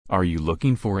Are you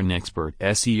looking for an expert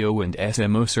SEO and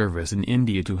SMO service in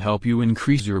India to help you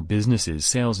increase your business's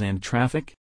sales and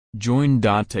traffic? Join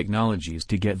Technologies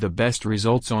to get the best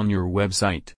results on your website.